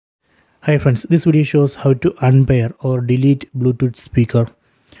Hi friends, this video shows how to unpair or delete Bluetooth speaker.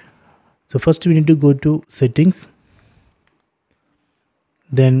 So first we need to go to settings,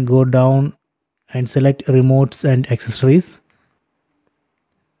 then go down and select remotes and accessories.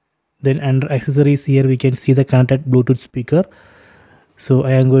 Then under accessories here we can see the connected Bluetooth speaker. So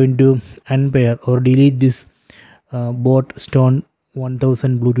I am going to unpair or delete this Bot Stone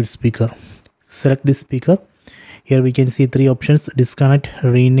 1000 Bluetooth speaker. Select this speaker. Here we can see three options: disconnect,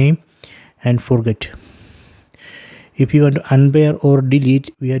 rename and forget. If you want to unpair or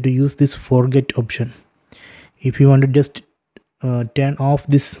delete, we have to use this forget option. If you want to just turn off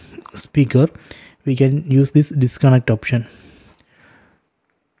this speaker, we can use this disconnect option.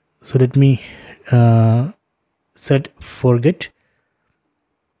 So let me set forget,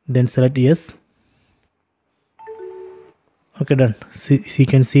 then select yes. Okay, done. So you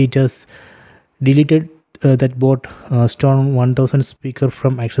can see it has deleted that Bot Stone 1000 speaker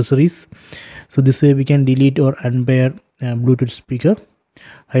from accessories. So this way we can delete or unpair Bluetooth speaker.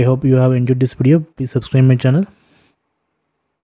 I hope you have enjoyed this video. Please subscribe my channel.